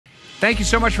Thank you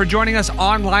so much for joining us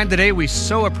online today. We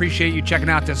so appreciate you checking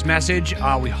out this message.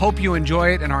 We hope you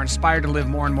enjoy it and are inspired to live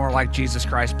more and more like Jesus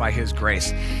Christ by his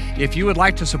grace. If you would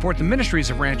like to support the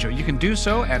ministries of Rancho, you can do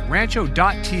so at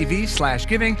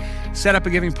rancho.tv/giving. Set up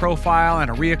a giving profile and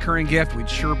a reoccurring gift. We'd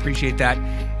sure appreciate that.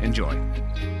 Enjoy.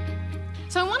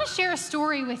 So I want to share a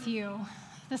story with you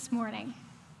this morning.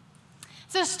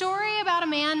 It's a story about a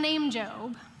man named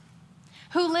Job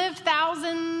who lived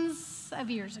thousands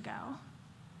of years ago.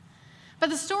 But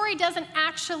the story doesn't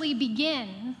actually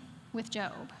begin with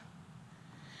Job.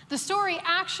 The story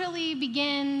actually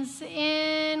begins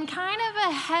in kind of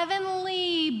a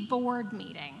heavenly board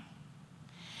meeting.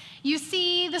 You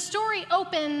see, the story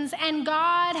opens and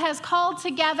God has called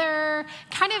together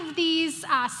kind of these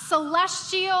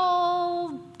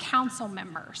celestial council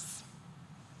members.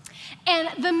 And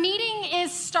the meeting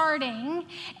is starting,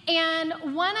 and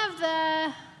one of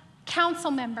the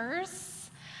council members,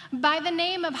 by the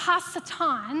name of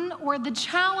Hasatan, or the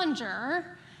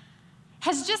challenger,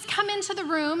 has just come into the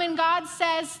room, and God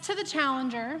says to the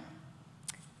challenger,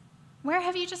 "Where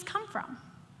have you just come from?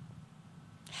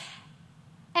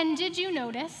 And did you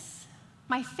notice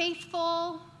my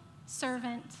faithful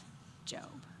servant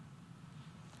Job?"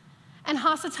 And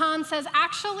Hasatan says,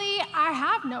 "Actually, I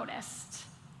have noticed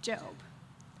Job.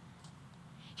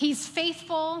 He's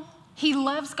faithful, he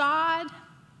loves God,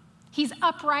 he's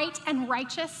upright and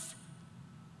righteous.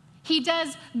 He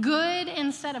does good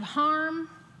instead of harm.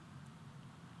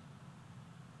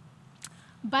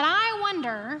 But I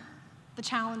wonder," the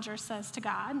challenger says to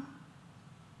God,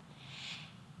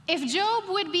 "if Job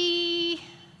would be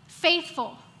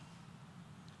faithful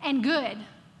and good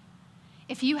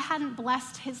if you hadn't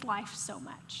blessed his life so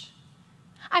much."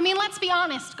 I mean, let's be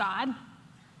honest, God.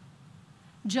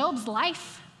 Job's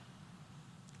life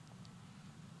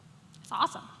is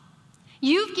awesome.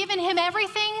 You've given him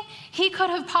everything he could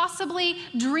have possibly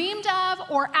dreamed of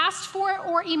or asked for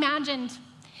or imagined.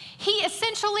 He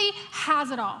essentially has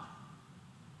it all.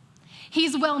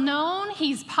 He's well known,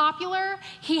 he's popular,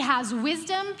 he has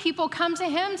wisdom. People come to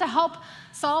him to help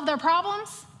solve their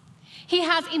problems. He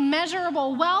has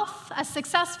immeasurable wealth, a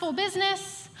successful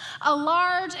business, a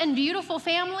large and beautiful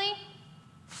family.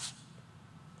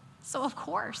 So of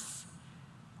course,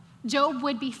 Job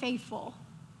would be faithful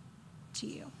to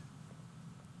you.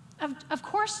 Of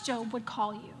course, Job would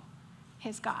call you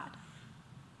his God.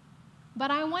 But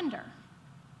I wonder,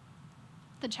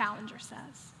 the challenger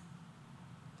says,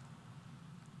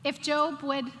 if Job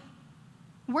would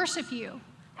worship you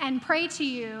and pray to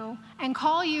you and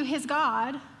call you his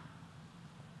God,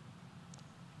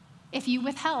 if you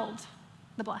withheld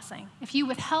the blessing, if you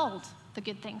withheld the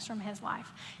good things from his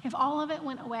life, if all of it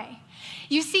went away.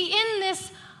 You see, in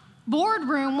this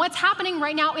boardroom, what's happening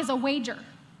right now is a wager.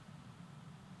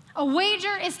 A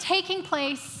wager is taking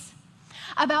place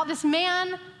about this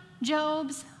man,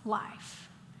 Job's life.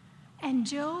 And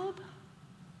Job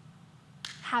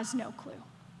has no clue.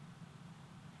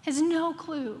 Has no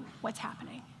clue what's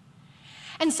happening.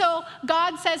 And so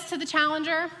God says to the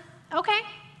challenger, "Okay,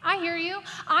 I hear you.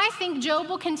 I think Job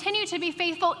will continue to be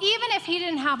faithful even if he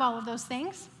didn't have all of those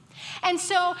things. And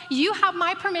so you have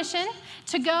my permission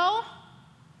to go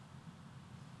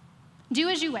do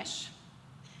as you wish.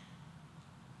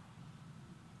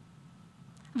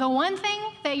 The one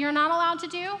thing that you're not allowed to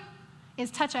do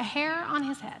is touch a hair on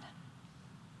his head.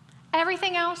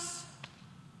 Everything else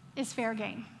is fair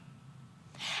game."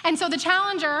 And so the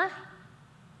challenger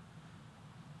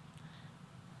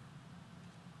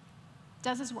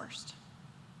does his worst.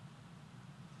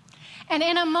 And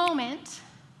in a moment,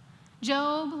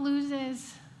 Job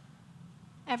loses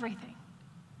everything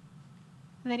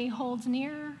that he holds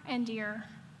near and dear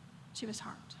to his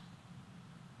heart.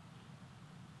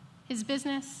 His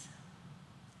business,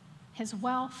 his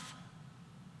wealth,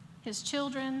 his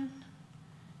children,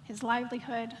 his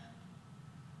livelihood.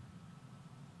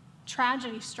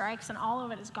 Tragedy strikes and all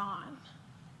of it is gone.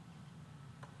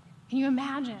 Can you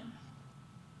imagine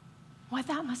what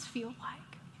that must feel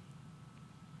like?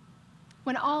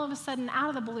 When all of a sudden, out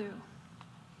of the blue,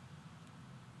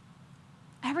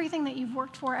 everything that you've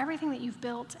worked for, everything that you've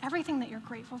built, everything that you're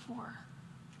grateful for,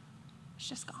 is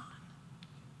just gone.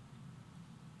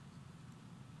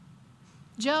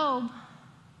 Job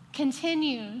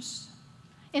continues,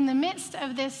 in the midst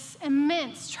of this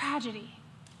immense tragedy,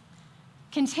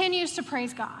 continues to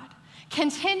praise God,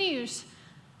 continues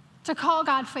to call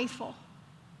God faithful.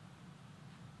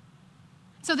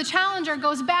 So the challenger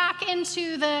goes back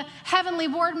into the heavenly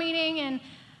board meeting, and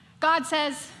God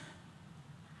says,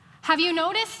 "Have you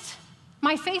noticed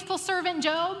my faithful servant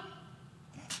Job?"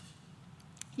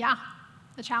 "Yeah,"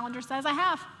 the challenger says, "I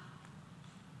have."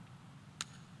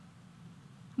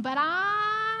 But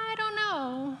I don't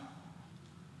know.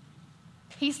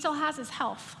 He still has his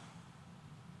health.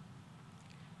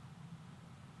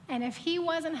 And if he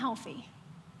wasn't healthy,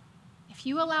 if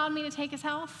you allowed me to take his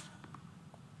health,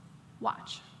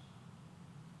 watch.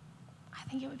 I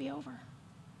think it would be over.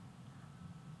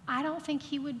 I don't think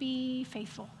he would be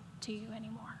faithful to you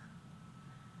anymore.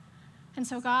 And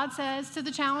so God says to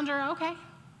the challenger, okay,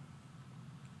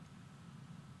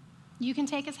 you can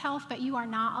take his health, but you are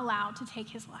not allowed to take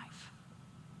his life.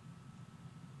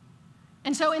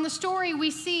 And so in the story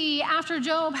we see after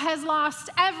Job has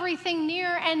lost everything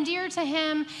near and dear to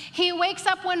him, he wakes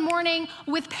up one morning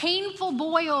with painful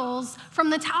boils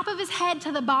from the top of his head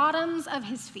to the bottoms of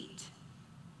his feet.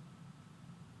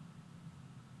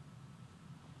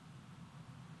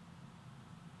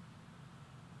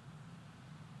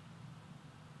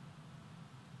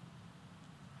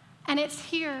 And it's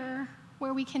here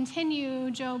where we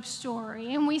continue Job's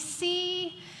story. And we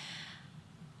see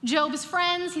Job's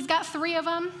friends, he's got 3 of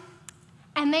them,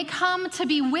 and they come to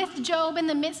be with Job in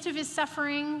the midst of his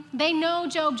suffering. They know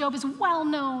Job. Job is well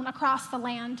known across the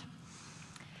land.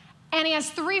 And he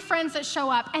has 3 friends that show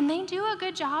up, and they do a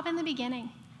good job in the beginning.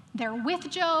 They're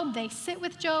with Job. They sit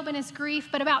with Job in his grief.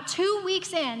 But about 2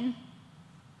 weeks in,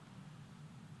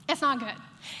 it's not good.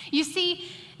 You see,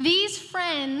 these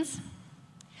friends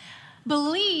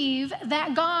believe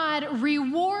that God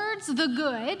rewards the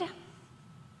good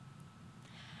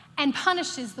and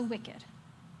punishes the wicked.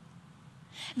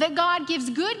 That God gives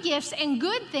good gifts and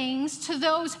good things to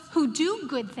those who do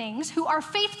good things, who are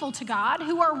faithful to God,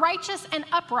 who are righteous and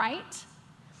upright.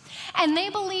 And they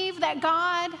believe that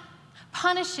God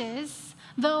punishes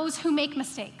those who make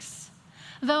mistakes,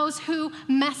 those who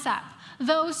mess up,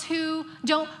 those who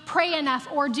don't pray enough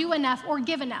or do enough or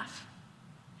give enough.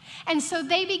 And so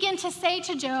they begin to say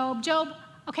to Job,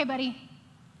 okay, buddy,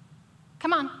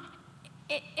 come on.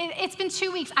 It's been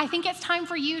 2 weeks. I think it's time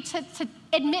for you to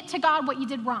admit to God what you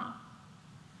did wrong.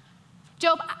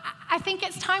 Job, I think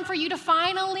it's time for you to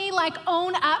finally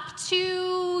own up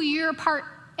to your part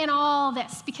in all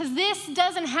this, because this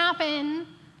doesn't happen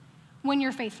when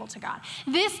you're faithful to God.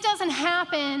 This doesn't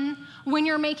happen when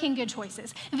you're making good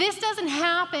choices. This doesn't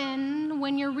happen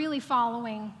when you're really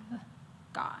following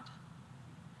God.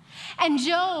 And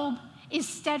Job is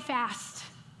steadfast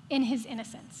in his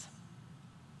innocence.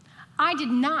 I did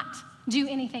not do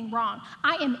anything wrong.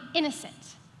 I am innocent.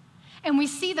 And we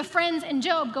see the friends and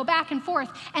Job go back and forth,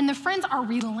 and the friends are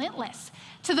relentless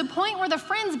to the point where the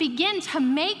friends begin to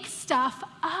make stuff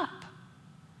up.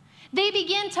 They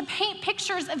begin to paint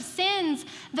pictures of sins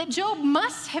that Job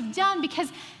must have done,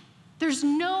 because there's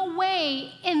no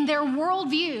way in their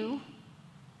worldview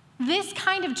this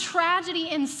kind of tragedy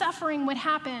and suffering would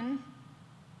happen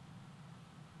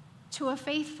to a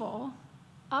faithful,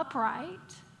 upright,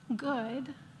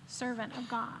 good servant of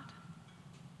God.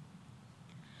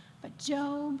 But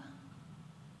Job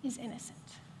is innocent.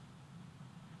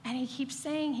 And he keeps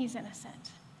saying he's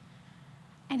innocent.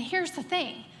 And here's the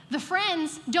thing. The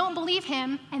friends don't believe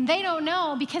him, and they don't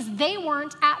know, because they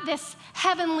weren't at this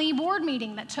heavenly board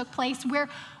meeting that took place where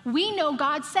we know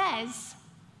God says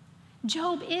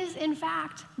Job is, in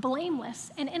fact,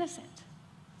 blameless and innocent.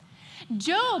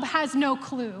 Job has no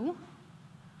clue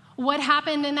what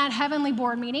happened in that heavenly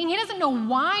board meeting. He doesn't know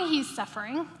why he's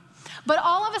suffering. But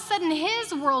all of a sudden, his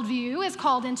worldview is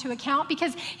called into account,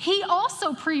 because he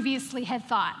also previously had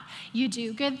thought, you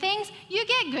do good things, you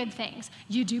get good things.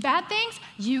 You do bad things,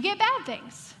 you get bad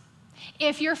things.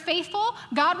 If you're faithful,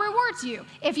 God rewards you.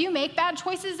 If you make bad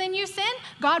choices and you sin,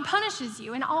 God punishes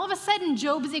you. And all of a sudden,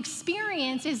 Job's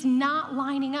experience is not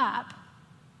lining up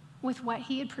with what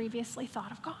he had previously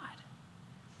thought of God.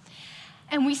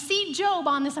 And we see Job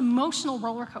on this emotional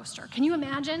roller coaster. Can you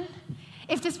imagine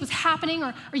if this was happening,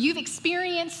 or you've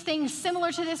experienced things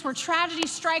similar to this where tragedy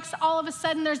strikes all of a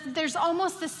sudden? There's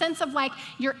almost this sense of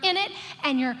you're in it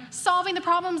and you're solving the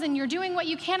problems and you're doing what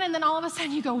you can, and then all of a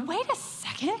sudden you go, wait a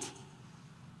second.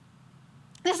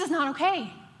 This is not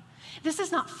okay. This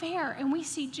is not fair. And we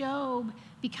see Job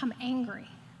become angry,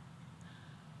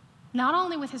 not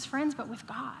only with his friends, but with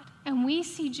God. And we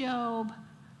see Job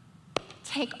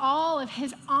take all of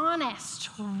his honest,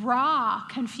 raw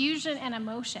confusion and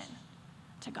emotion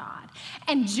to God.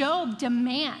 And Job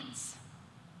demands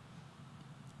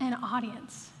an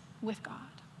audience with God.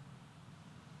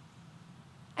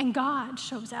 And God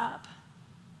shows up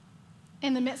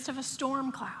in the midst of a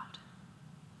storm cloud.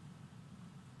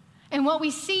 And what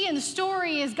we see in the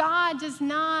story is God does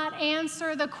not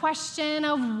answer the question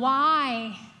of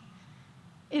why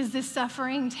is this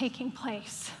suffering taking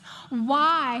place?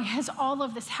 Why has all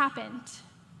of this happened?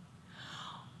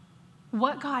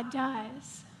 What God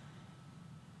does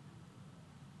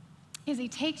is he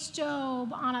takes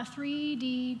Job on a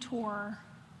 3D tour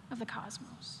of the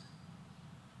cosmos.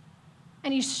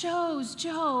 And he shows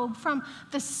Job from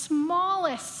the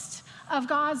smallest of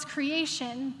God's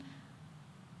creation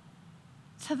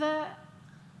to the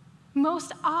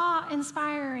most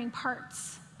awe-inspiring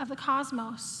parts of the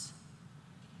cosmos,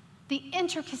 the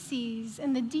intricacies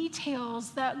and the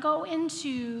details that go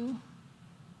into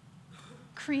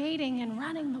creating and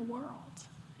running the world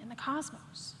and the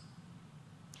cosmos.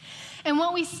 And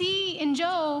what we see in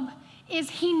Job is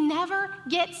he never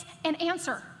gets an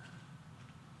answer.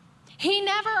 He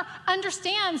never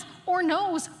understands or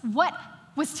knows what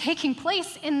was taking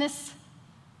place in this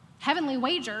heavenly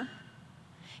wager.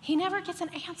 He never gets an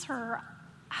answer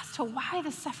as to why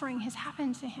the suffering has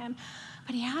happened to him,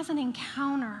 but he has an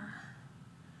encounter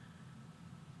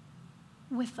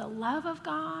with the love of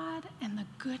God and the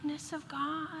goodness of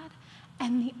God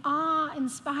and the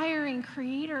awe-inspiring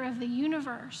creator of the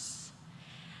universe.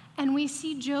 And we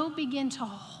see Job begin to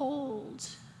hold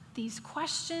these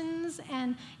questions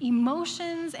and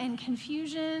emotions and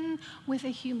confusion with a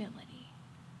humility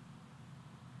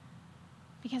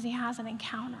because he has an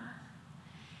encounter.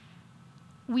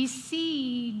 We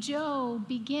see Job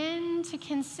begin to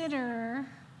consider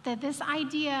that this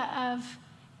idea of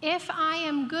if I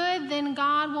am good, then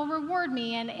God will reward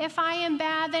me, and if I am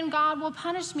bad, then God will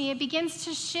punish me. It begins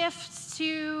to shift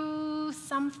to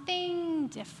something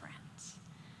different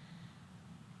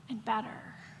and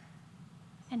better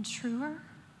and truer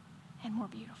and more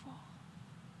beautiful.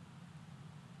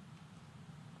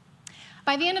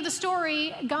 By the end of the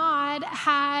story, God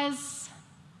has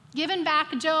given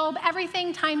back Job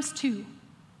everything times 2.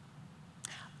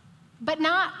 But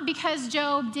not because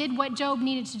Job did what Job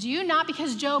needed to do, not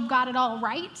because Job got it all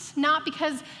right, not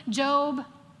because Job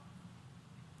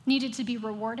needed to be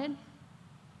rewarded.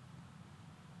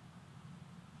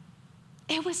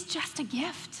 It was just a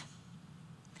gift.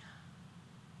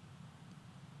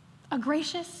 A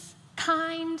gracious,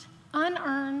 kind,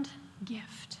 unearned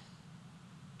gift.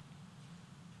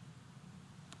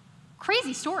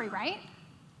 Crazy story, right?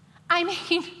 I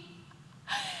mean,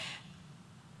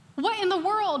 what in the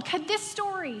world could this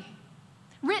story,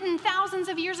 written thousands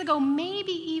of years ago,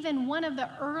 maybe even one of the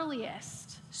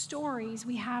earliest stories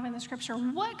we have in the scripture,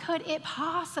 what could it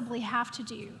possibly have to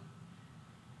do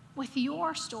with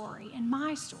your story and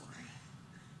my story?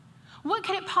 What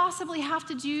could it possibly have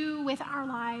to do with our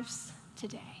lives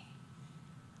today?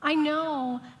 I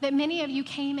know that many of you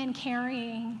came in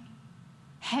carrying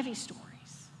heavy stories.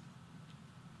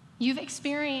 You've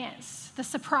experienced the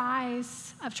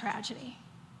surprise of tragedy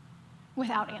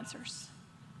without answers,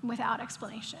 without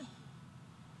explanation.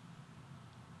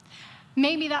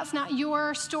 Maybe that's not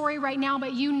your story right now,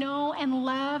 but you know and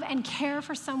love and care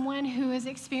for someone who is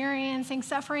experiencing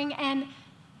suffering and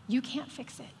you can't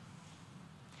fix it.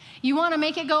 You want to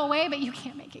make it go away, but you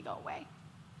can't make it go away.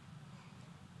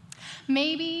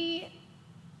 Maybe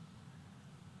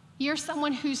you're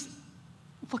someone who's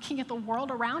looking at the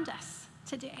world around us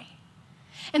today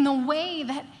and the way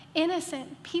that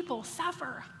innocent people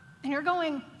suffer. And you're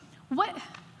going, what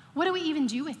do we even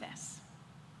do with this?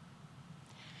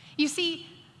 You see,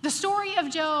 the story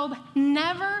of Job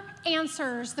never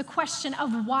answers the question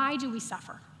of why do we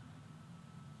suffer.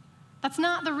 That's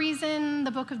not the reason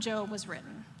the book of Job was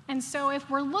written. And so if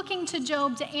we're looking to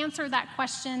Job to answer that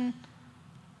question,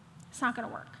 it's not going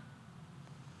to work.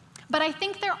 But I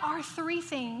think there are 3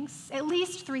 things, at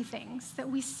least 3 things, that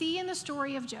we see in the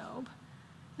story of Job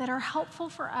that are helpful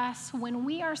for us when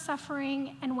we are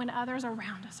suffering and when others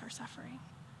around us are suffering.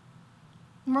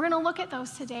 And we're going to look at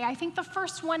those today. I think the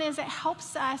first one is it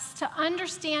helps us to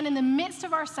understand in the midst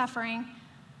of our suffering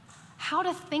how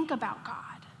to think about God.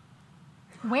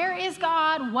 Where is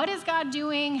God? What is God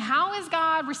doing? How is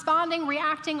God responding,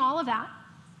 reacting, all of that.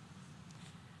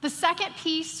 The second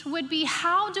piece would be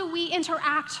how do we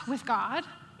interact with God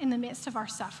in the midst of our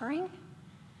suffering?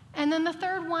 And then the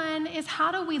third one is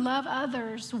how do we love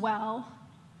others well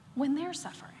when they're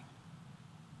suffering?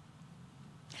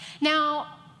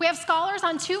 Now, we have scholars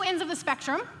on 2 ends of the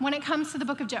spectrum when it comes to the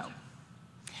book of Job.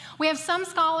 We have some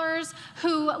scholars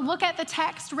who look at the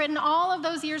text written all of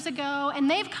those years ago, and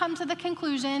they've come to the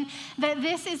conclusion that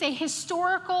this is a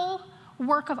historical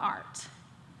work of art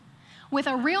with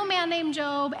a real man named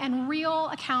Job and real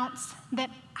accounts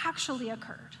that actually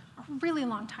occurred a really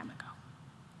long time ago.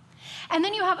 And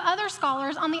then you have other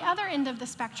scholars on the other end of the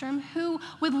spectrum who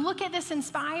would look at this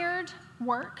inspired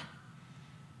work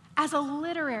as a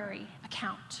literary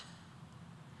account.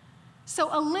 So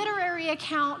a literary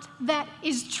account that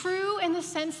is true in the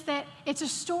sense that it's a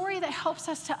story that helps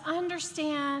us to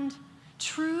understand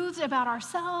truths about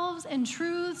ourselves and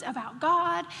truths about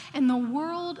God and the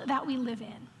world that we live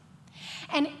in.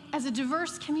 And as a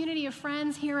diverse community of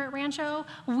friends here at Rancho,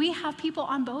 we have people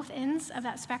on both ends of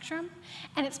that spectrum,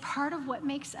 and it's part of what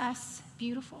makes us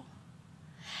beautiful.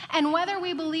 And whether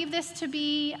we believe this to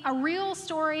be a real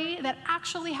story that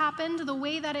actually happened the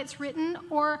way that it's written,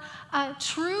 or a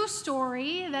true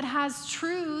story that has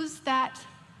truths that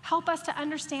help us to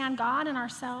understand God and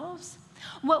ourselves,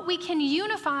 what we can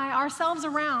unify ourselves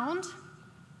around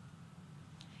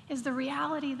is the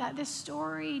reality that this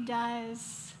story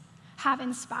does have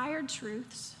inspired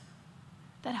truths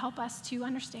that help us to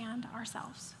understand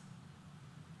ourselves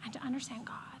and to understand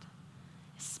God,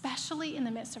 especially in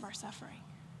the midst of our suffering.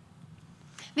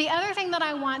 The other thing that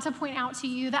I want to point out to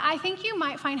you that I think you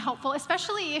might find helpful,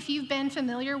 especially if you've been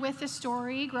familiar with this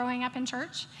story growing up in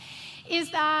church,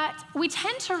 is that we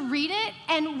tend to read it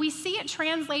and we see it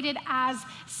translated as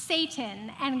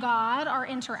Satan and God are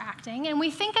interacting, and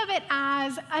we think of it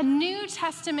as a New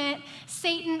Testament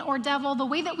Satan or devil, the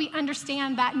way that we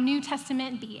understand that New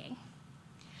Testament being.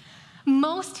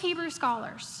 Most Hebrew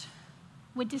scholars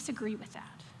would disagree with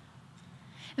that.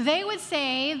 They would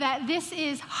say that this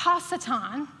is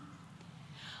Hasatan,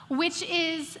 which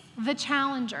is the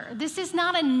challenger. This is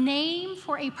not a name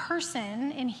for a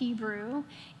person in Hebrew,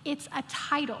 it's a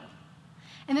title.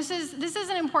 And this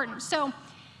isn't important. So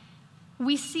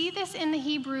we see this in the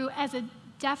Hebrew as a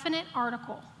definite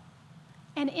article.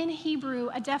 And in Hebrew,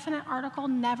 a definite article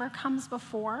never comes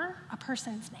before a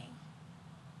person's name.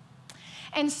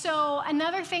 And so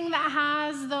another thing that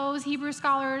has those Hebrew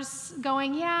scholars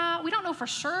going, yeah, we don't know for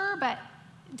sure, but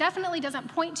definitely doesn't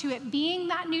point to it being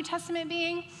that New Testament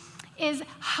being, is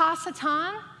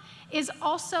Hasatan is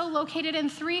also located in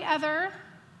 3 other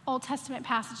Old Testament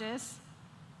passages,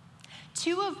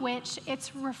 2 of which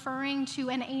it's referring to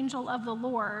an angel of the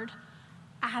Lord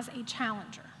as a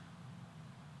challenger.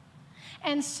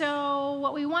 And so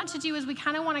what we want to do is we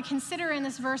kind of want to consider in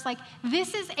this verse, like,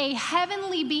 this is a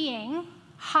heavenly being,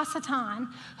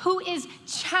 Hasatan, who is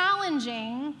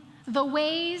challenging the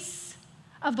ways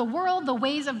of the world, the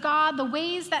ways of God, the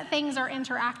ways that things are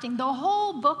interacting. The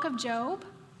whole book of Job,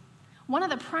 one of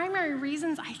the primary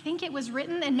reasons I think it was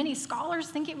written, and many scholars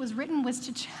think it was written, was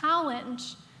to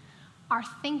challenge our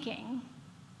thinking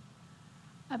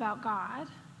about God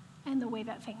and the way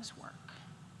that things work.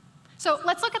 So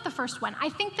let's look at the first one. I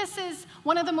think this is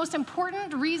one of the most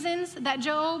important reasons that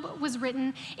Job was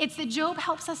written. It's that Job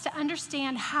helps us to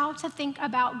understand how to think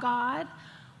about God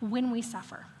when we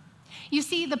suffer. You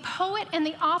see, the poet and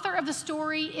the author of the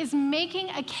story is making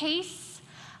a case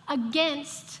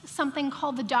against something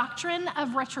called the doctrine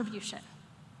of retribution,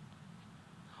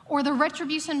 or the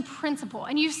retribution principle.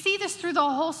 And you see this through the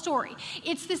whole story.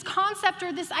 It's this concept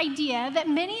or this idea that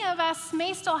many of us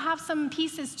may still have some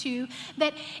pieces to,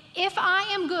 that if I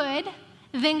am good,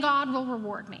 then God will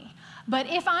reward me. But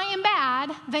if I am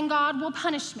bad, then God will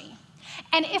punish me.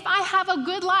 And if I have a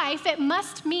good life, it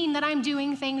must mean that I'm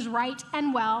doing things right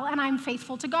and well and I'm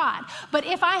faithful to God. But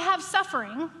if I have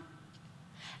suffering,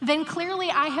 then clearly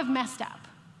I have messed up.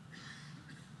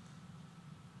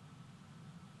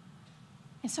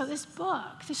 And so this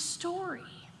book, this story,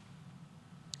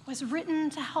 was written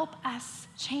to help us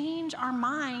change our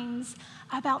minds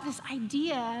about this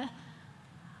idea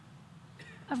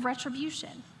of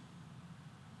retribution.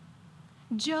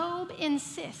 Job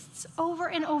insists over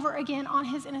and over again on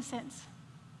his innocence.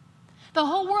 The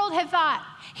whole world had thought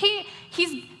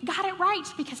he's got it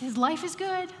right because his life is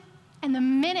good. And the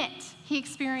minute he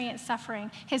experienced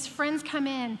suffering, his friends come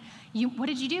in. What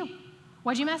did you do?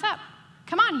 What'd you mess up?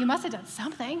 Come on, you must have done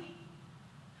something.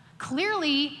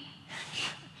 Clearly,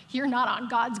 you're not on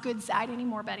God's good side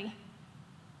anymore, buddy,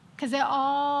 because it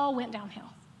all went downhill.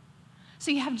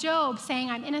 So you have Job saying,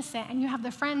 I'm innocent, and you have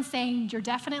the friends saying, you're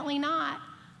definitely not.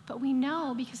 But we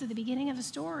know, because of the beginning of the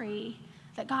story,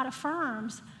 that God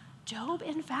affirms Job,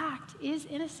 in fact, is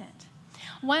innocent.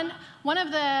 One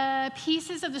of the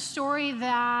pieces of the story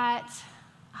that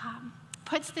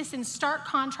puts this in stark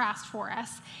contrast for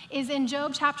us is in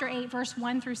Job chapter 8, verse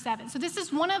 1 through 7. So this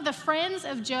is one of the friends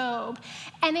of Job,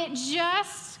 and it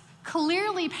just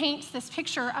clearly paints this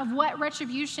picture of what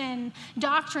retribution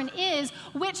doctrine is,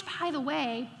 which, by the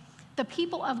way, the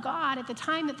people of God at the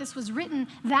time that this was written,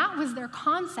 that was their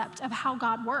concept of how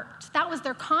God worked. That was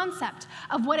their concept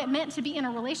of what it meant to be in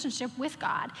a relationship with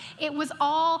God. It was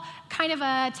all kind of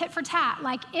a tit for tat.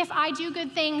 Like, if I do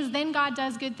good things, then God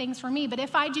does good things for me. But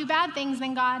if I do bad things,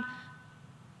 then God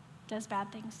does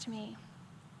bad things to me.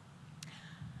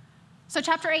 So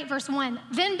chapter 8, verse 1,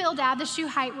 then Bildad the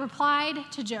Shuhite replied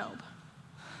to Job,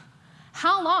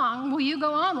 how long will you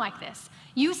go on like this?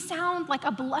 You sound like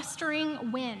a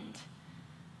blustering wind.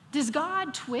 Does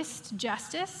God twist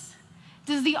justice?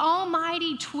 Does the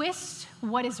Almighty twist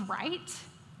what is right?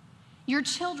 Your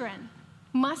children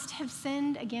must have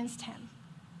sinned against him,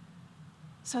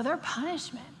 so their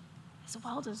punishment is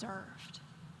well-deserved.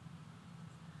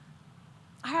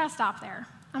 I gotta stop there.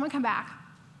 I'm gonna come back.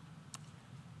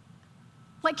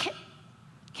 Like,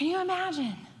 can you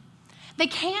imagine? They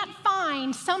can't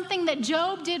find something that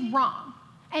Job did wrong,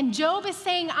 and Job is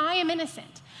saying, I am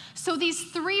innocent. So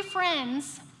these three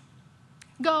friends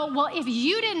go, well, if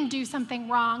you didn't do something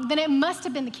wrong, then it must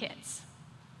have been the kids.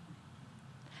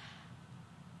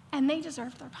 And they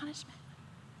deserve their punishment.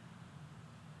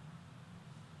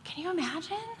 Can you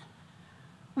imagine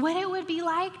what it would be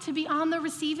like to be on the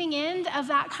receiving end of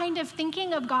that kind of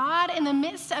thinking of God in the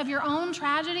midst of your own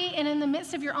tragedy and in the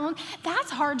midst of your own?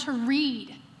 That's hard to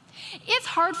read. It's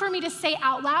hard for me to say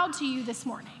out loud to you this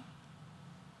morning.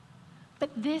 But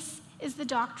this is the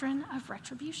doctrine of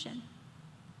retribution.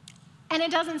 And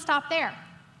it doesn't stop there,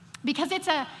 because it's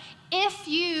a if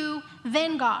you,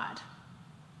 then God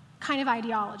kind of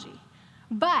ideology.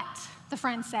 But, the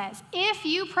friend says, if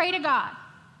you pray to God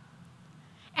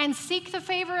and seek the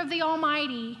favor of the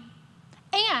Almighty,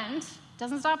 and,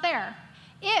 doesn't stop there,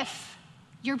 if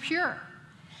you're pure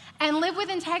and live with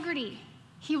integrity,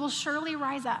 he will surely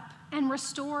rise up and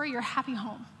restore your happy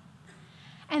home.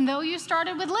 And though you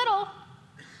started with little,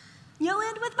 you'll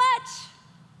end with much.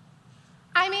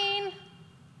 I mean,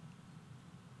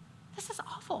 this is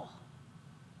awful.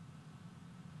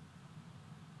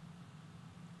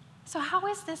 So how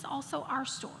is this also our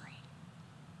story?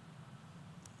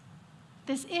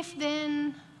 This if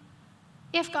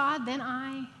God, then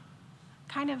I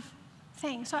kind of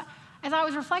thing. So as I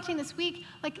was reflecting this week,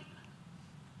 like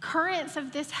currents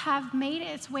of this have made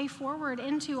its way forward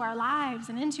into our lives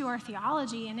and into our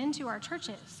theology and into our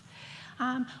churches.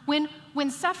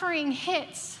 When suffering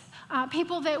hits,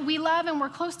 people that we love and we're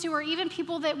close to, or even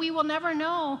people that we will never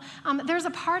know, there's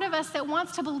a part of us that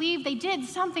wants to believe they did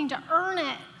something to earn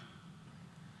it,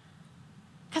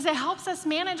 because it helps us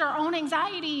manage our own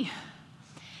anxiety.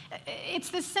 It's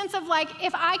this sense of like,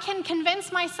 if I can convince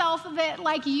myself that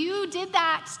like you did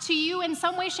that to you in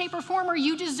some way, shape, or form, or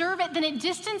you deserve it, then it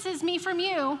distances me from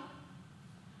you,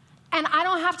 and I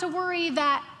don't have to worry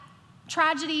that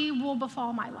tragedy will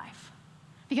befall my life,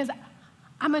 because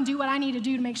I'm gonna do what I need to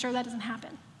do to make sure that doesn't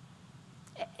happen.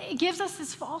 It gives us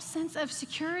this false sense of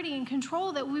security and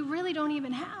control that we really don't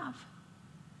even have.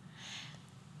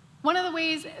 One of the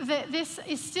ways that this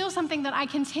is still something that I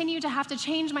continue to have to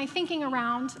change my thinking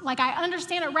around, like I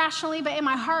understand it rationally, but in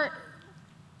my heart,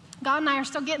 God and I are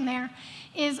still getting there,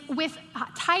 is with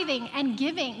tithing and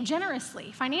giving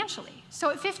generously, financially.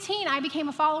 So at 15, I became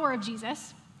a follower of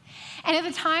Jesus. And at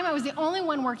the time, I was the only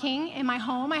one working in my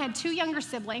home. I had 2 younger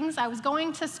siblings. I was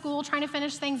going to school, trying to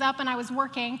finish things up, and I was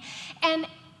working. And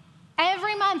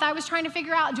every month, I was trying to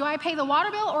figure out, do I pay the water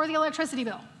bill or the electricity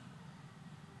bill?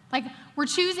 Like, we're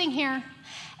choosing here.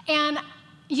 And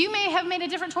you may have made a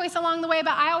different choice along the way,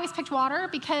 but I always picked water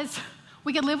because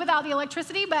we could live without the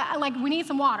electricity, but like, we need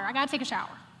some water. I gotta take a shower.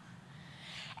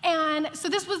 And so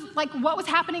this was like what was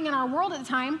happening in our world at the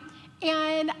time.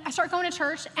 And I start going to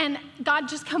church, and God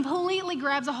just completely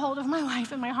grabs a hold of my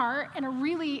life and my heart in a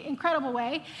really incredible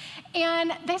way.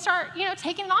 And they start,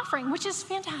 taking an offering, which is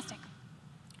fantastic.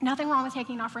 Nothing wrong with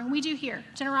taking an offering. We do here.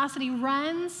 Generosity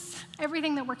runs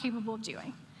everything that we're capable of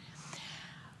doing.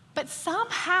 But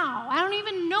somehow, I don't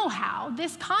even know how,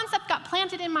 this concept got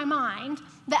planted in my mind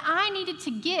that I needed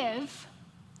to give.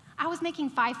 I was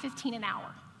making $5.15 an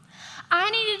hour.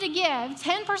 I needed to give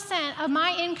 10% of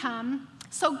my income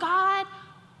so God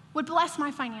would bless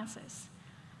my finances.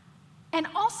 And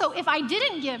also, if I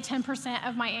didn't give 10%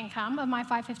 of my income, of my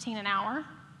 $5.15 an hour,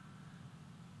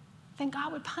 then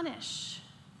God would punish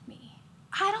me.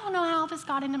 I don't know how this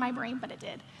got into my brain, but it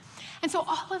did. And so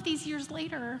all of these years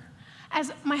later,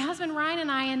 as my husband Ryan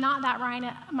and I, and not that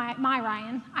Ryan, my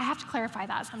Ryan, I have to clarify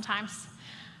that sometimes,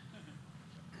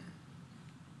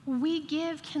 we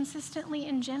give consistently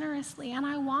and generously. And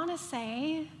I want to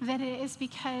say that it is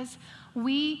because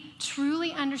we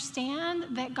truly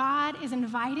understand that God is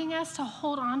inviting us to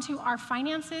hold on to our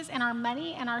finances and our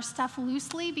money and our stuff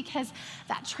loosely, because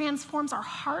that transforms our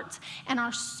heart and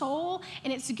our soul,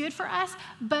 and it's good for us.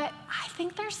 But I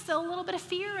think there's still a little bit of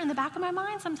fear in the back of my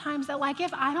mind sometimes that, like,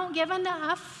 if I don't give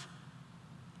enough,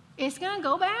 it's going to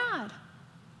go bad.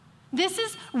 This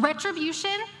is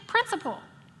retribution principle.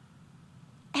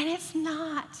 And it's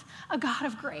not a God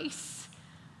of grace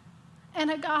and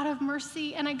a God of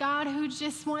mercy and a God who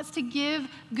just wants to give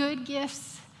good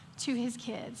gifts to his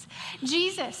kids.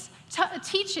 Jesus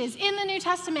teaches in the New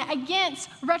Testament against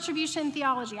retribution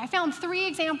theology. I found 3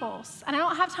 examples, and I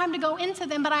don't have time to go into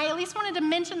them, but I at least wanted to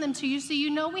mention them to you so you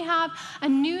know we have a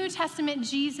New Testament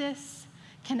Jesus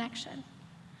connection.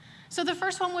 So the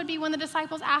first one would be when the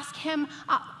disciples ask him,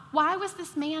 why was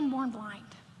this man born blind?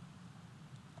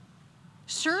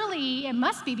 Surely it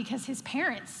must be because his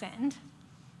parents sinned.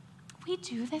 We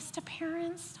do this to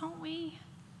parents, don't we?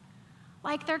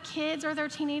 Like their kids or their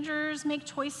teenagers make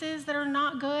choices that are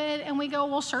not good, and we go,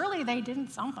 well, surely they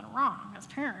did something wrong as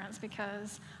parents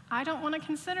because I don't want to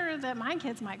consider that my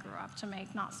kids might grow up to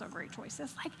make not so great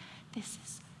choices. Like this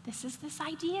is this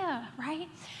idea, right?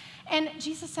 And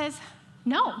Jesus says,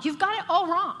 no, you've got it all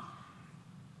wrong.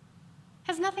 It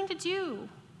has nothing to do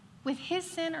with his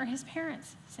sin or his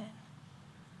parents' sin.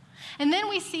 And then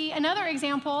we see another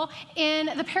example in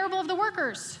the parable of the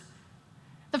workers.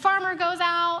 The farmer goes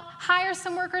out, hires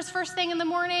some workers first thing in the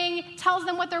morning, tells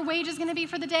them what their wage is going to be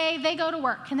for the day. They go to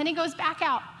work, and then he goes back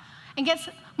out and gets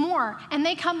more, and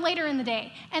they come later in the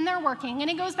day, and they're working, and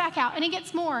he goes back out, and he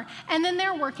gets more, and then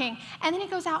they're working, and then he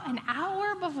goes out an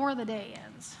hour before the day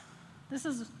ends. This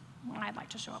is when I'd like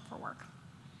to show up for work.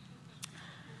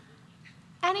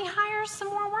 And he hires some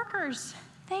more workers.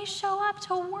 They show up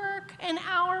to work an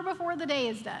hour before the day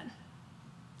is done.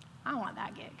 I want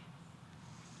that gig.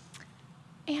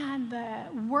 And the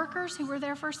workers who were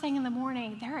there first thing in the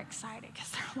morning, they're excited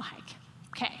because they're like,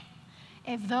 okay,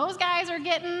 if those guys are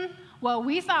getting what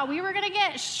we thought we were going to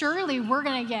get, surely we're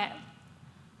going to get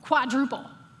quadruple.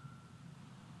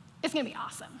 It's going to be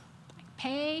awesome. Like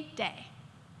payday.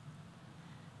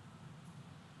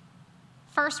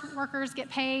 First workers get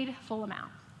paid full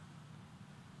amount.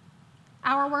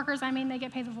 Our workers, they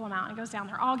get paid the full amount. It goes down.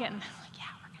 They're all getting, like, yeah,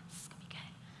 this is going to be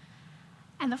good.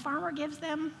 And the farmer gives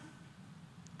them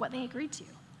what they agreed to.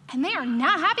 And they are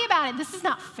not happy about it. This is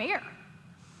not fair.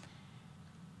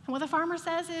 And what the farmer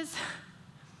says is,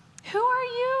 who are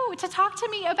you to talk to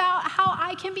me about how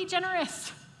I can be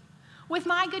generous with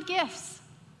my good gifts?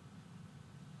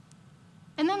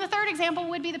 And then the third example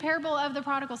would be the parable of the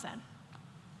prodigal son,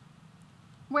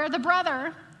 where the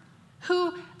brother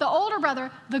the older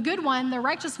brother, the good one, the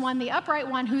righteous one, the upright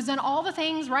one, who's done all the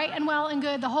things right and well and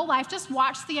good the whole life, just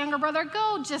watched the younger brother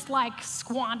go just like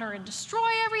squander and destroy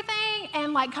everything,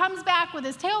 and like comes back with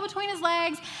his tail between his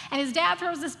legs, and his dad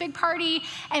throws this big party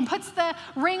and puts the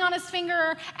ring on his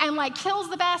finger and like kills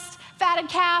the best fatted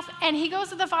calf, and he goes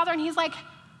to the father and he's like,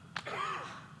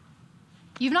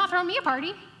 you've not thrown me a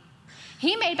party.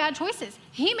 He made bad choices.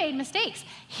 He made mistakes.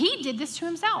 He did this to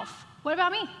himself. What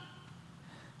about me?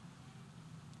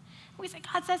 We say,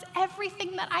 God says,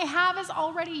 everything that I have is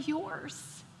already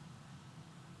yours.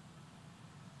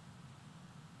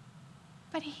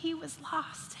 But he was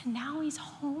lost, and now he's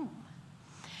home.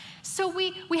 So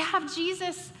we have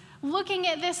Jesus looking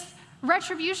at this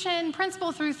retribution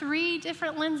principle through 3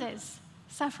 different lenses.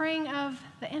 Suffering of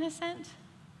the innocent,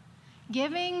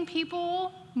 giving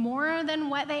people more than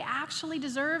what they actually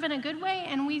deserve in a good way,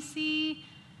 and we see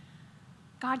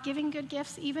God giving good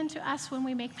gifts even to us when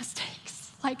we make mistakes.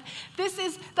 Like, this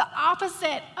is the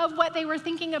opposite of what they were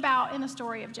thinking about in the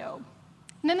story of Job.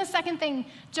 And then the second thing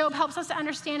Job helps us to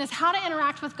understand is how to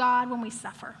interact with God when we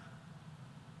suffer.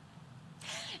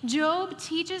 Job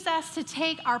teaches us to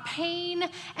take our pain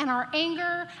and our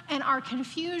anger and our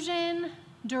confusion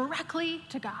directly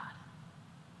to God.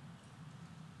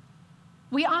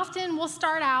 We often will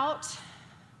start out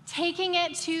taking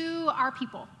it to our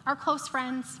people, our close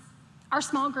friends, our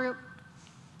small group,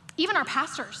 even our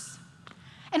pastors.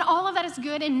 And all of that is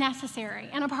good and necessary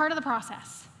and a part of the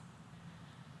process.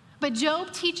 But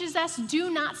Job teaches us, do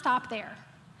not stop there.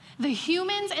 The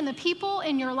humans and the people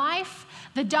in your life,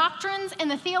 the doctrines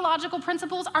and the theological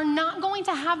principles are not going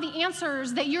to have the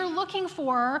answers that you're looking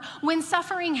for when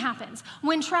suffering happens,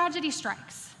 when tragedy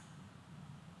strikes.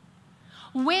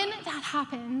 When that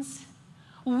happens,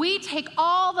 we take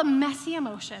all the messy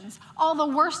emotions, all the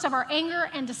worst of our anger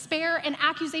and despair and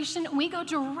accusation, and we go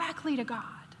directly to God.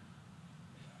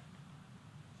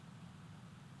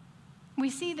 We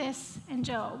see this in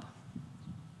Job.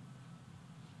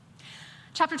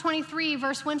 Chapter 23,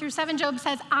 verse 1 through 7, Job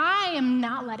says, I am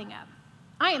not letting up.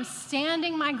 I am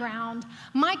standing my ground.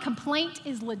 My complaint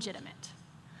is legitimate.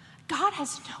 God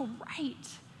has no right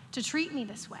to treat me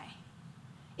this way.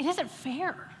 It isn't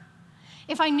fair.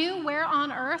 If I knew where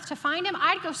on earth to find him,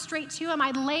 I'd go straight to him.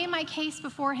 I'd lay my case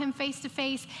before him face to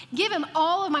face, give him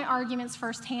all of my arguments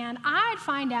firsthand. I'd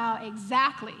find out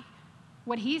exactly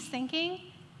what he's thinking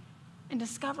and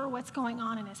discover what's going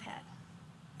on in his head.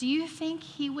 Do you think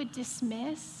he would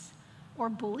dismiss or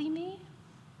bully me?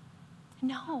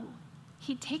 No,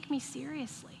 he'd take me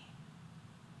seriously.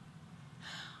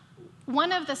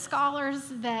 One of the scholars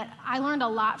that I learned a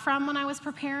lot from when I was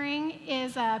preparing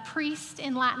is a priest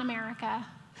in Latin America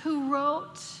who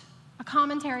wrote a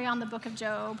commentary on the book of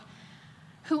Job,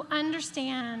 who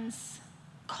understands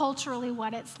culturally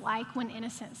what it's like when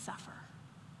innocents suffer.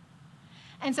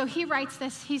 And so he writes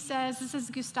this. He says, this is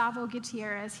Gustavo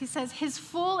Gutierrez. He says, his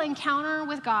full encounter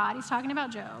with God, he's talking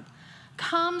about Job,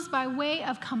 comes by way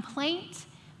of complaint,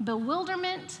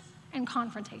 bewilderment, and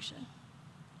confrontation.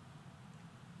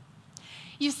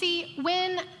 You see,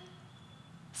 when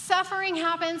suffering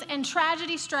happens and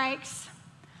tragedy strikes,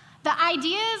 the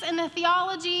ideas and the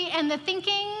theology and the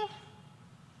thinking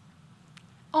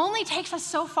only takes us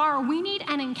so far. We need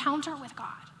an encounter with God.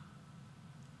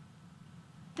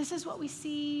 This is what we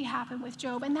see happen with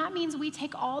Job, and that means we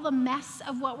take all the mess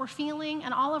of what we're feeling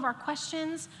and all of our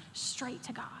questions straight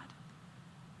to God.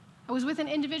 I was with an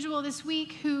individual this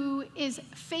week who is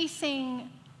facing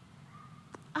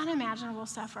unimaginable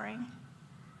suffering,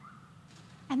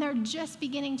 and they're just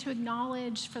beginning to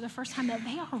acknowledge for the first time that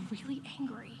they are really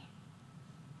angry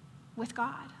with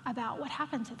God about what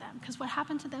happened to them, because what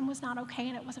happened to them was not okay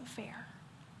and it wasn't fair.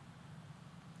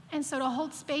 And so to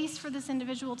hold space for this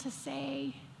individual to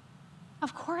say,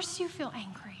 of course you feel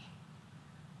angry.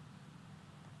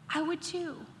 I would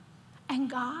too. And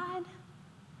God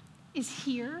is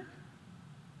here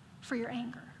for your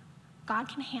anger. God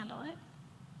can handle it.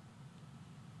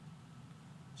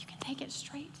 You can take it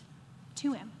straight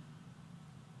to him.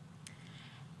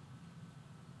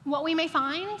 What we may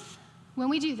find when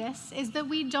we do this is that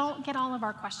we don't get all of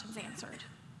our questions answered.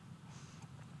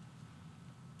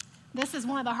 This is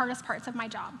one of the hardest parts of my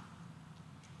job.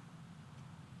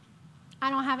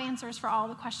 I don't have answers for all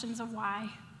the questions of why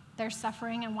there's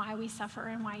suffering and why we suffer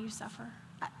and why you suffer.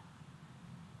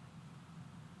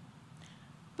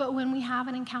 But when we have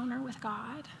an encounter with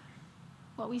God,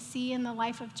 what we see in the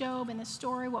life of Job and the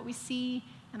story, what we see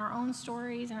in our own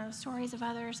stories and in the stories of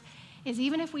others, is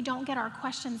even if we don't get our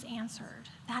questions answered,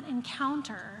 that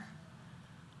encounter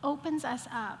opens us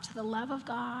up to the love of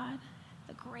God,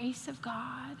 the grace of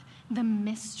God, the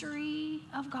mystery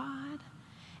of God,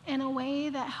 in a way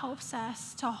that helps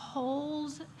us to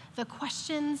hold the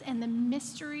questions and the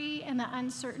mystery and the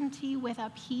uncertainty with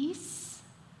a peace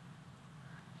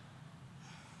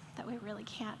that we really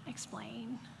can't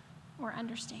explain or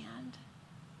understand.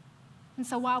 And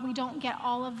so while we don't get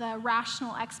all of the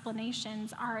rational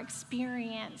explanations, our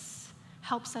experience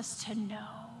helps us to know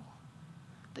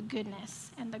the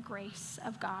goodness and the grace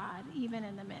of God, even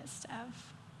in the midst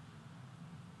of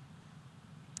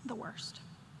the worst.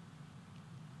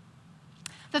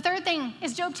 The third thing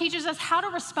is Job teaches us how to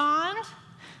respond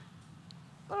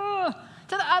to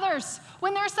the others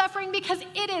when they're suffering, because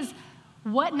it is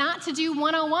what not to do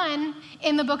 101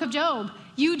 in the book of Job.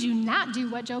 You do not do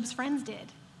what Job's friends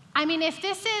did. I mean, if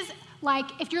this is like,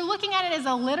 if you're looking at it as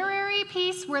a literary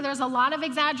piece where there's a lot of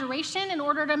exaggeration in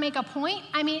order to make a point,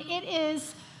 I mean, it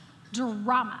is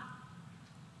drama.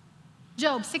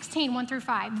 Job 16,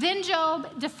 1-5. Then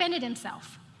Job defended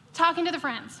himself, talking to the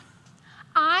friends.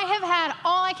 I have had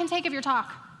all I can take of your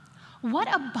talk. What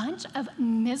a bunch of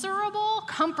miserable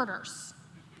comforters.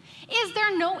 Is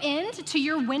there no end to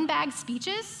your windbag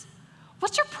speeches?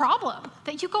 What's your problem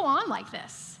that you go on like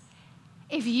this?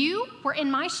 If you were in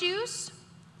my shoes,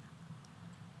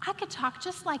 I could talk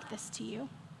just like this to you.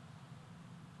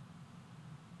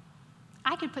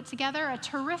 I could put together a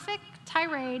terrific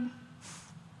tirade.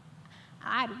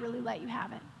 I'd really let you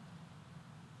have it.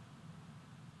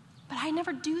 But I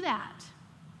never do that.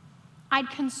 I'd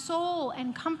console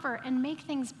and comfort and make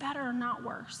things better, not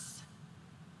worse.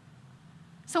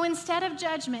 So instead of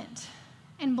judgment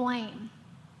and blame,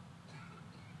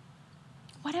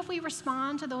 what if we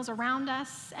respond to those around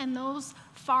us and those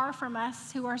far from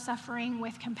us who are suffering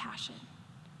with compassion?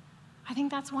 I think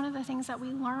that's one of the things that we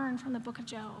learn from the book of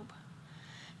Job.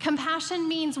 Compassion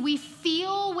means we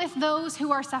feel with those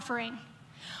who are suffering.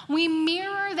 We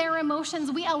mirror their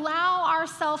emotions. We allow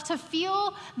ourselves to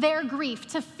feel their grief,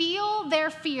 to feel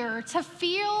their fear, to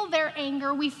feel their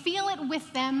anger. We feel it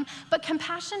with them, but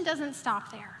compassion doesn't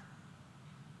stop there.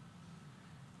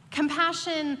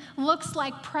 Compassion looks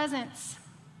like presence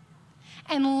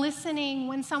and listening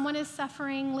when someone is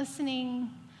suffering,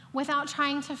 listening without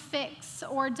trying to fix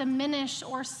or diminish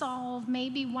or solve may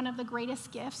be one of the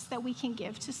greatest gifts that we can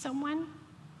give to someone.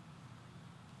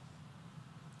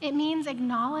 It means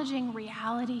acknowledging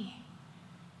reality.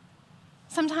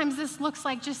 Sometimes this looks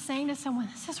like just saying to someone,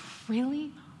 this is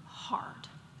really hard.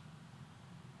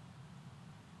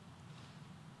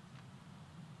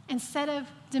 Instead of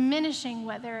diminishing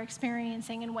what they're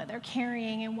experiencing and what they're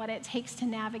carrying and what it takes to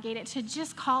navigate it, to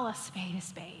just call a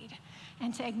spade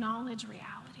and to acknowledge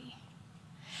reality.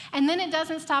 And then it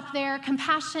doesn't stop there.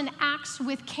 Compassion acts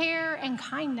with care and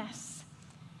kindness.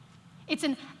 It's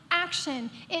an action.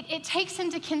 It takes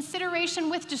into consideration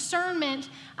with discernment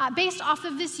based off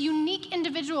of this unique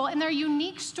individual and their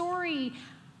unique story.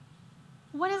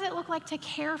 What does it look like to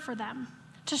care for them,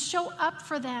 to show up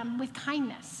for them with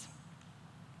kindness?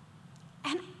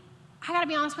 And I gotta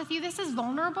be honest with you, this is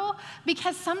vulnerable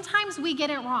because sometimes we get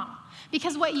it wrong.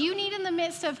 Because what you need in the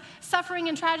midst of suffering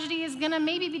and tragedy is gonna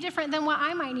maybe be different than what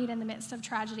I might need in the midst of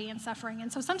tragedy and suffering.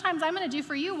 And so sometimes I'm gonna do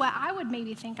for you what I would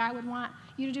maybe think I would want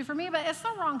you to do for me, but it's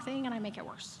the wrong thing and I make it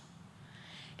worse.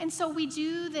 And so we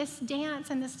do this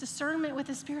dance and this discernment with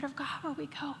the Spirit of God where we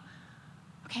go,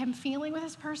 okay, I'm feeling with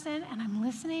this person and I'm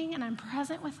listening and I'm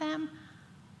present with them.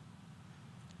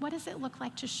 What does it look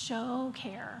like to show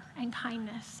care and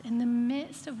kindness in the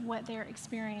midst of what they're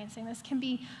experiencing? This can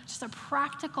be just a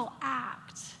practical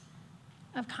act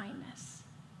of kindness.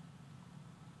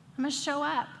 I'm gonna show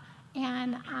up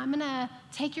and I'm gonna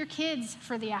take your kids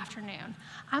for the afternoon.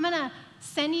 I'm gonna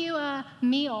send you a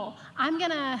meal. I'm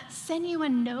gonna send you a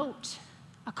note,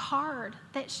 a card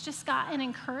that's just got an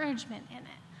encouragement in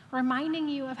it, reminding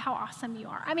you of how awesome you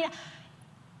are. I mean,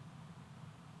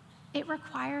 it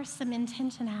requires some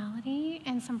intentionality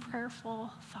and some prayerful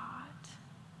thought.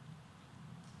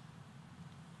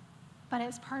 But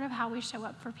it's part of how we show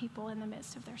up for people in the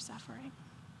midst of their suffering.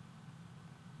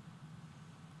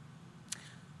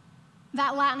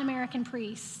 That Latin American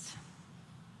priest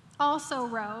also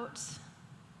wrote,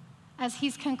 as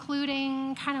he's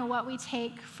concluding kind of what we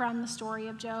take from the story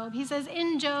of Job, he says,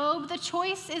 in Job, the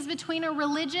choice is between a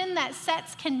religion that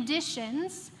sets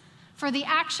conditions for the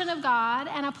action of God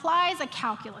and applies a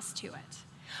calculus to it,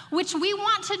 which we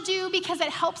want to do because it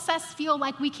helps us feel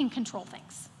like we can control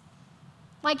things.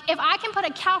 Like if I can put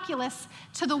a calculus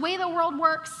to the way the world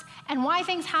works and why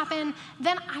things happen,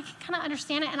 then I can kind of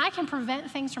understand it and I can prevent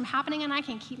things from happening and I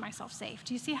can keep myself safe.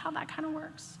 Do you see how that kind of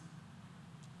works?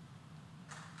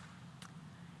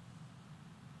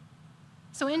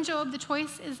 So in Job, the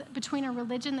choice is between a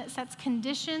religion that sets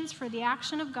conditions for the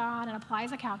action of God and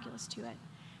applies a calculus to it,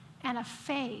 and a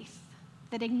faith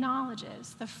that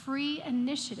acknowledges the free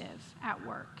initiative at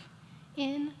work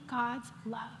in God's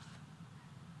love,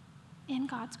 in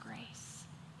God's grace,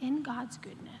 in God's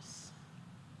goodness.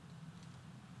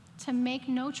 To make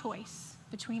no choice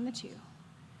between the two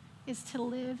is to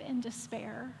live in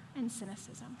despair and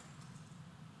cynicism.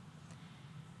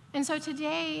 And so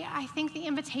today, I think the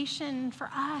invitation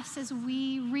for us as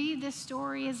we read this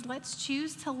story is let's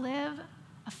choose to live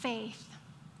a faith,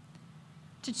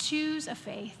 to choose a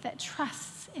faith that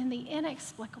trusts in the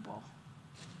inexplicable,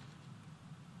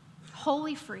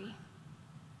 wholly free,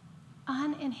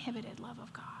 uninhibited love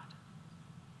of God.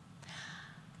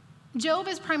 Job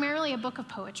is primarily a book of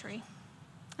poetry.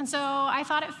 And so I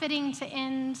thought it fitting to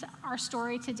end our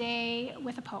story today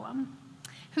with a poem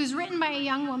who's written by a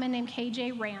young woman named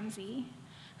KJ Ramsey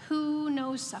who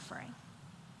knows suffering.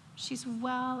 She's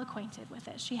well acquainted with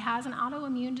it. She has an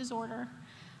autoimmune disorder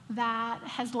that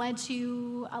has led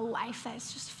to a life that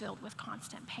is just filled with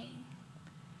constant pain.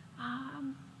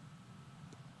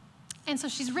 And so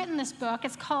she's written this book.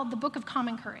 It's called The Book of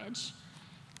Common Courage.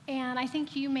 And I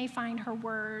think you may find her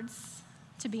words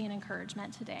to be an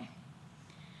encouragement today.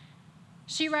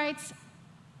 She writes,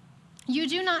 "You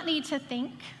do not need to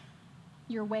think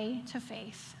your way to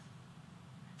faith,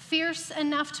 fierce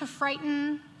enough to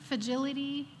frighten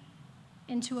fragility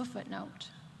into a footnote.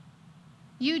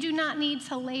 You do not need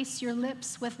to lace your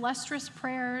lips with lustrous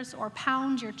prayers or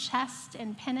pound your chest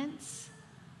in penance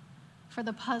for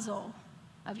the puzzle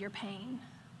of your pain.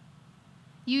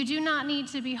 You do not need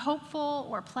to be hopeful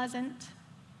or pleasant,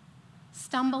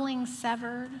 stumbling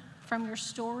severed from your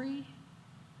story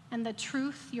and the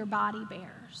truth your body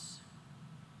bears.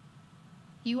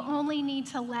 You only need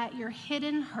to let your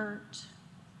hidden hurt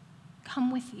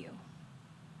come with you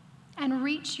and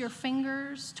reach your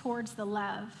fingers towards the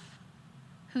love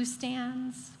who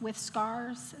stands with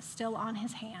scars still on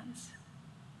his hands.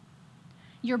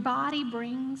 Your body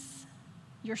brings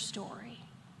your story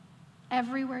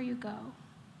everywhere you go,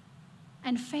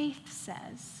 and faith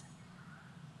says,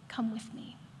 come with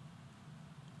me.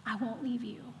 I won't leave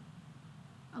you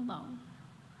alone.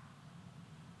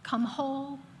 Come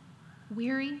whole,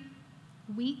 weary,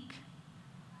 weak,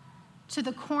 to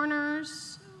the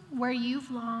corners where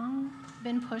you've long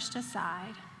been pushed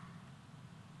aside.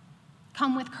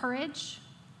 Come with courage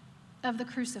of the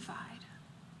crucified.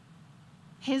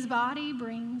 His body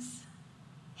brings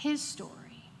his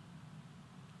story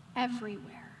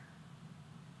everywhere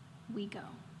we go.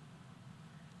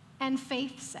 And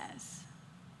faith says,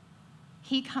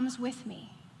 he comes with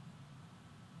me.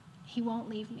 He won't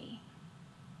leave me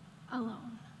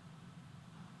alone.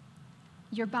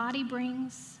 Your body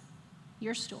brings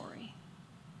your story,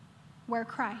 where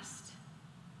Christ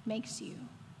makes you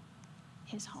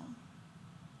his home.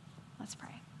 Let's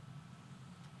pray.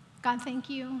 God, thank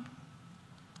you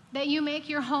that you make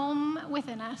your home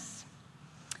within us.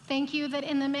 Thank you that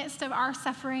in the midst of our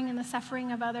suffering and the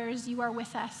suffering of others, you are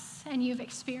with us and you've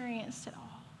experienced it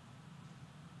all.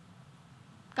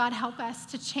 God, help us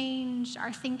to change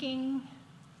our thinking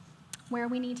where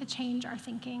we need to change our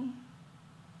thinking.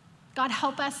 God,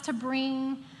 help us to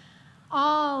bring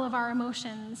all of our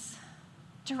emotions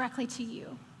directly to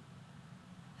you,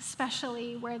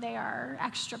 especially where they are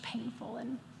extra painful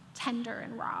and tender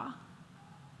and raw.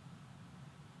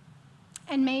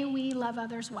 And may we love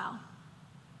others well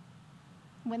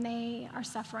when they are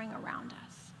suffering around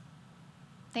us.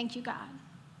 Thank you, God.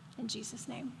 In Jesus'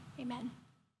 name, amen.